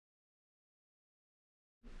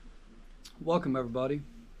Welcome everybody.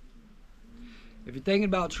 If you're thinking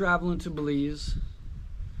about traveling to Belize,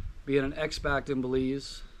 being an expat in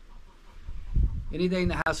Belize, anything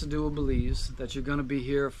that has to do with Belize, that you're going to be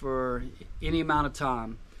here for any amount of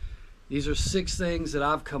time, these are 6 things that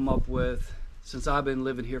I've come up with since I've been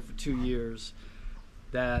living here for 2 years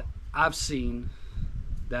that I've seen,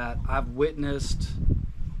 that I've witnessed,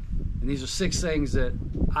 and these are 6 things that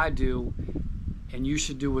I do and you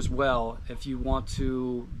should do as well if you want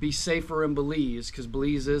to be safer in Belize, because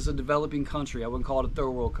Belize is a developing country. I wouldn't call it a third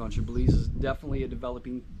world country. Belize is definitely a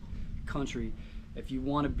developing country. If you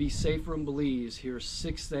want to be safer in Belize, here are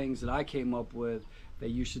 6 things that I came up with that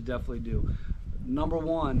you should definitely do. Number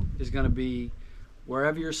 1 is going to be,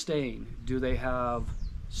 wherever you're staying, do they have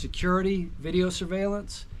security video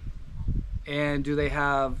surveillance, and do they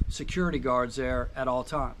have security guards there at all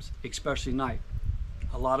times, especially night?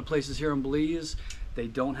 A lot of places here in Belize, they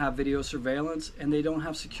don't have video surveillance and they don't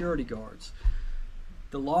have security guards.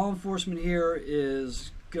 The law enforcement here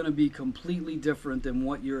is going to be completely different than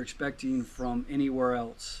what you're expecting from anywhere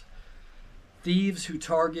else. Thieves who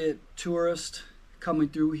target tourists coming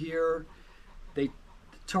through here, they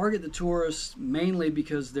target the tourists mainly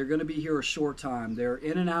because they're going to be here a short time. They're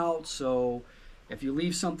in and out, so if you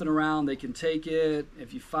leave something around, they can take it.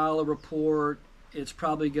 If you file a report, it's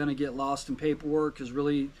probably going to get lost in paperwork, because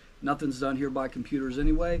really nothing's done here by computers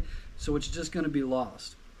anyway, so it's just going to be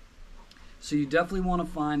lost. So you definitely want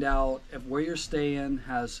to find out if where you're staying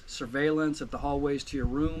has surveillance, if the hallways to your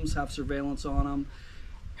rooms have surveillance on them.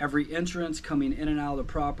 Every entrance coming in and out of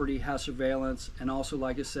the property has surveillance, and also,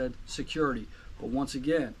 like I said, security. But once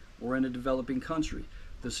again, we're in a developing country.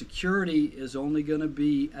 The security is only going to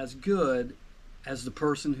be as good as the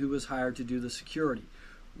person who is hired to do the security.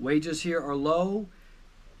 Wages here are low.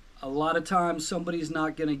 A lot of times somebody's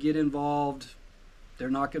not going to get involved. They're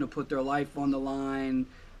not going to put their life on the line.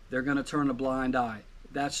 They're going to turn a blind eye.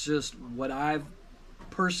 That's just what I've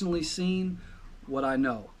personally seen, what I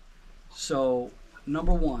know. So,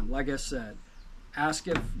 number 1, like I said, ask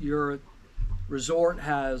if your resort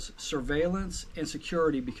has surveillance and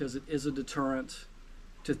security, because it is a deterrent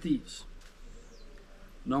to thieves.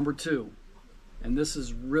 Number 2, and this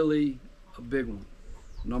is really a big one.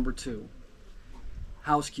 Number 2,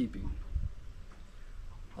 housekeeping.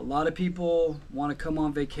 A lot of people want to come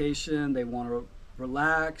on vacation. They want to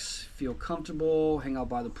relax, feel comfortable, hang out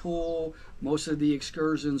by the pool. Most of the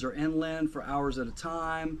excursions are inland for hours at a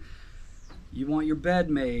time. You want your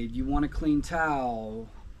bed made. You want a clean towel.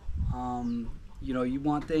 You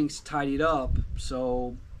want things tidied up.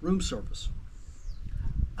 So room service.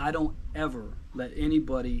 I don't ever let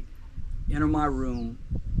anybody enter my room,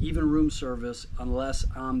 even room service, unless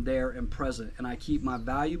I'm there and present, and I keep my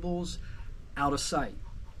valuables out of sight.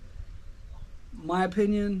 My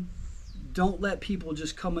opinion, don't let people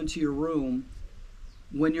just come into your room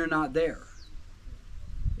when you're not there.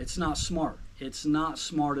 It's not smart. It's not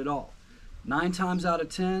smart at all. 9 times out of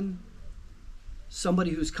 10,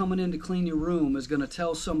 somebody who's coming in to clean your room is going to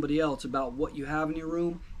tell somebody else about what you have in your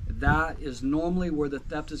room. That is normally where the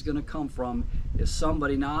theft is going to come from, is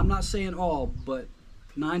somebody. Now, I'm not saying all, but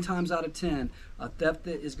 9 times out of 10, a theft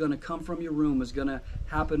that is going to come from your room is going to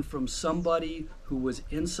happen from somebody who was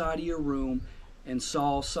inside of your room and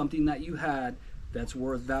saw something that you had that's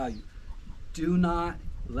worth value. Do not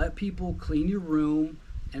let people clean your room,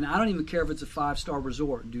 and I don't even care if it's a 5-star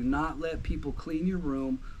resort. Do not let people clean your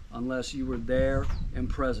room unless you were there and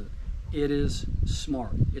present. It is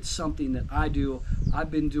smart. It's something that I do.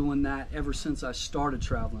 I've been doing that ever since I started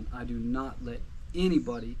traveling. I do not let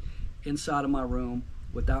anybody inside of my room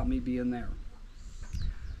without me being there.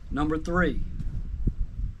 Number 3,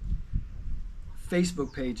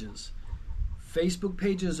 Facebook pages. Facebook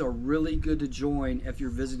pages are really good to join if you're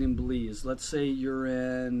visiting Belize. Let's say you're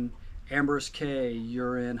in Ambrose Cay,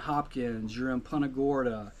 you're in Hopkins, you're in Punta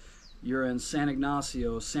Gorda, you're in San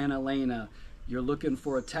Ignacio, Santa Elena. You're looking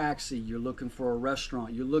for a taxi, you're looking for a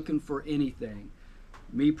restaurant, you're looking for anything.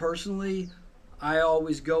 Me personally, I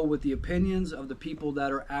always go with the opinions of the people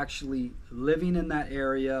that are actually living in that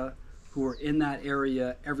area, who are in that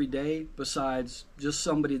area every day, besides just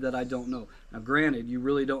somebody that I don't know. Now granted, you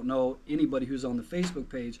really don't know anybody who's on the Facebook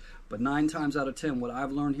page, but 9 times out of 10, what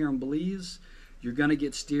I've learned here in Belize, you're going to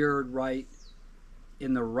get steered right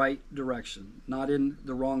in the right direction, not in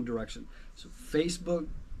the wrong direction. So Facebook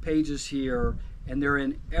pages here, and they're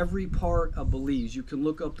in every part of Belize. You can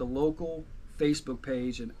look up the local Facebook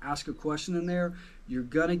page and ask a question in there. You're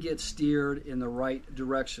gonna get steered in the right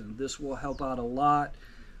direction. This will help out a lot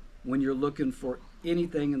when you're looking for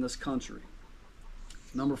anything in this country.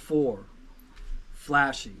 Number 4,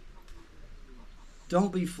 flashy.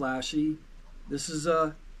 Don't be flashy. This is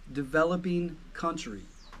a developing country.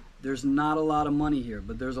 There's not a lot of money here,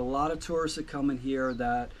 but there's a lot of tourists that come in here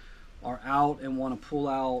that are out and want to pull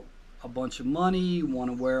out a bunch of money, want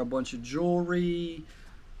to wear a bunch of jewelry,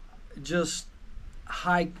 just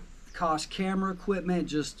high cost camera equipment,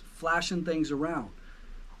 just flashing things around.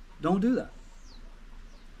 Don't do that.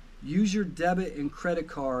 Use your debit and credit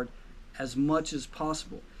card as much as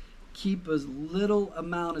possible. Keep as little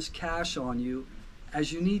amount as cash on you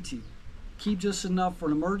as you need to. Keep just enough for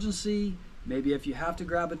an emergency, maybe if you have to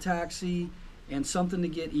grab a taxi, and something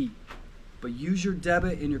to eat. But use your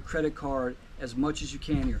debit and your credit card as much as you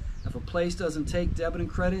can here. If a place doesn't take debit and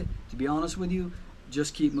credit, to be honest with you,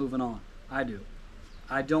 just keep moving on. I do.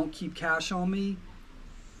 I don't keep cash on me.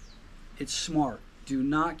 It's smart. Do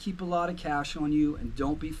not keep a lot of cash on you, and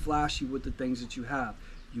don't be flashy with the things that you have.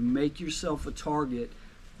 You make yourself a target,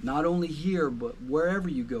 not only here, but wherever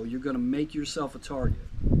you go, you're going to make yourself a target.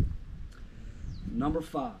 Number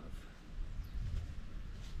 5.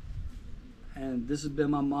 And this has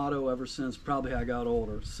been my motto ever since probably I got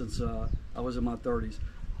older, since I was in my 30s.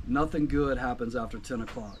 Nothing good happens after 10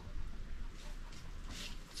 o'clock.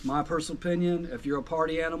 It's my personal opinion. If you're a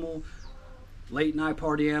party animal, late night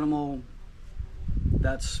party animal,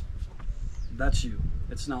 that's you.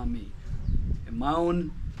 It's not me. In my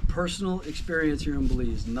own personal experience here in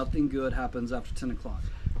Belize, nothing good happens after 10 o'clock.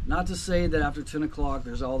 Not to say that after 10 o'clock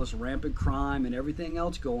there's all this rampant crime and everything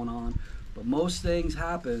else going on, but most things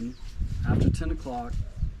happen after 10 o'clock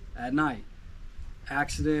at night.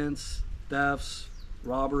 Accidents, thefts,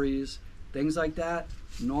 robberies, things like that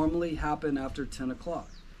normally happen after 10 o'clock.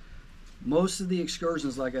 Most of the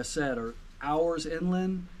excursions, like I said, are hours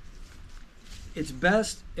inland. It's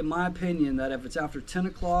best, in my opinion, that if it's after 10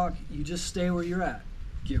 o'clock, you just stay where you're at.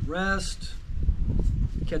 Get rest,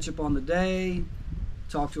 catch up on the day,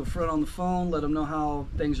 talk to a friend on the phone, let them know how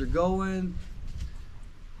things are going,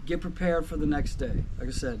 get prepared for the next day. Like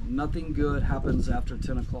I said, nothing good happens after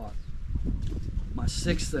 10 o'clock. My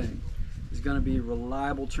 6th thing is going to be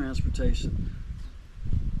reliable transportation.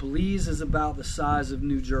 Belize is about the size of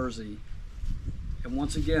New Jersey. And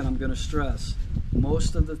once again, I'm going to stress,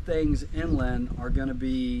 most of the things inland are going to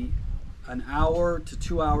be an hour to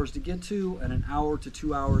 2 hours to get to and an hour to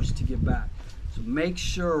 2 hours to get back. So make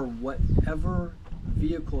sure whatever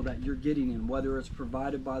vehicle that you're getting in, whether it's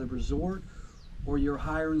provided by the resort or you're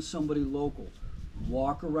hiring somebody local,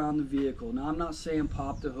 walk around the vehicle. Now, I'm not saying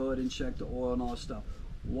pop the hood and check the oil and all that stuff.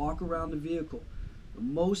 Walk around the vehicle. The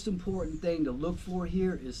most important thing to look for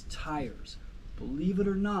here is tires. Believe it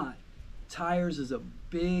or not, tires is a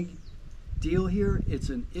big deal here. It's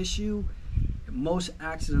an issue. Most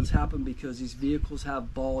accidents happen because these vehicles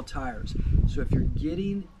have bald tires. So if you're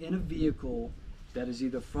getting in a vehicle that is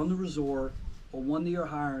either from the resort or one that you're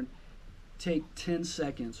hiring, take 10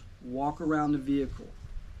 seconds, walk around the vehicle,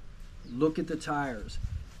 look at the tires.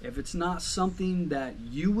 If it's not something that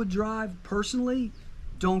you would drive personally,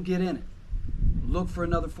 don't get in it. Look for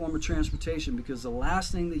another form of transportation, because the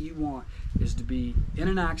last thing that you want is to be in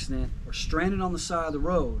an accident or stranded on the side of the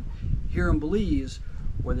road here in Belize,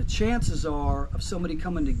 where the chances are of somebody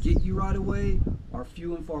coming to get you right away are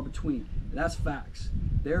few and far between. And that's facts.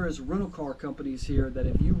 There is rental car companies here that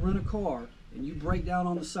if you rent a car and you break down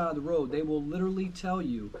on the side of the road, they will literally tell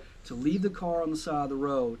you to leave the car on the side of the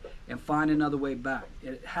road and find another way back.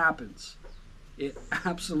 It happens. It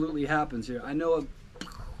absolutely happens here. I know it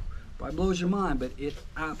probably blows your mind, but it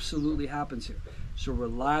absolutely happens here. So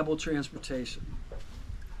reliable transportation.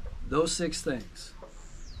 Those 6 things.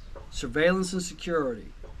 Surveillance and security.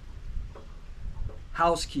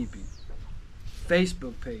 Housekeeping.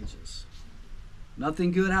 Facebook pages.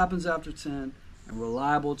 Nothing good happens after 10. And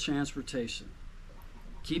reliable transportation.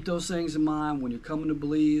 Keep those things in mind when you're coming to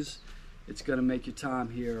Belize. It's going to make your time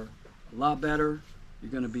here a lot better.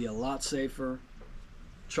 You're going to be a lot safer.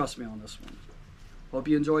 Trust me on this one. Hope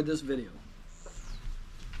you enjoyed this video.